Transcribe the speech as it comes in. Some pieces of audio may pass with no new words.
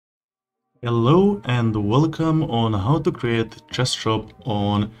Hello and welcome on how to create ChestShop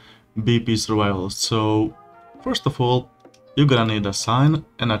on BP Survival. So first of all, you're gonna need a sign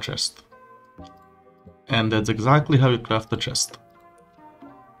and a chest. And that's exactly how you craft a chest.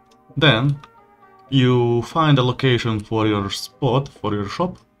 Then you find a location for your spot, for your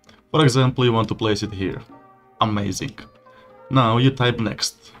shop. For example, you want to place it here. Amazing. Now you type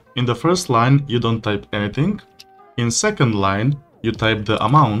next. In the first line, you don't type anything. In second line, you type the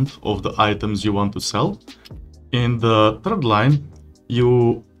amount of the items you want to sell. In the third line,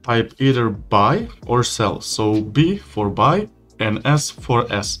 you type either buy or sell. So B for buy and S for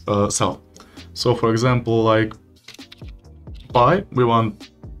sell. So for example, like buy, we want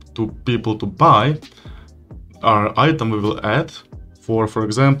people to buy our item we will add for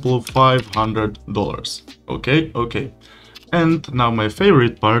example, $500. Okay. And now my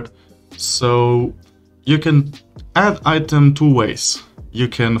favorite part. So you can add item two ways. You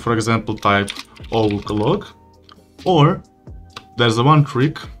can, for example, type log, or there's a one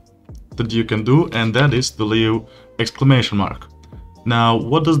trick that you can do, and that is to leave exclamation mark. Now,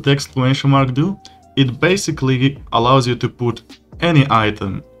 what does the exclamation mark do? It basically allows you to put any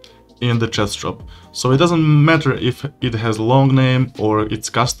item in the chest shop. So it doesn't matter if it has long name or it's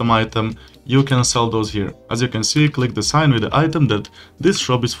custom item, you can sell those here. As you can see, click the sign with the item that this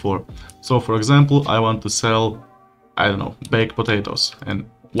shop is for. So for example, I want to sell, I don't know, baked potatoes, and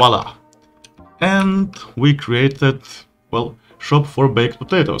voila. And we created, well, shop for baked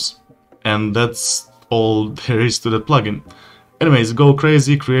potatoes. And that's all there is to the plugin. Anyways, go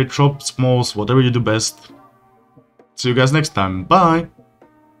crazy, create shops, malls, whatever you do best. See you guys next time. Bye!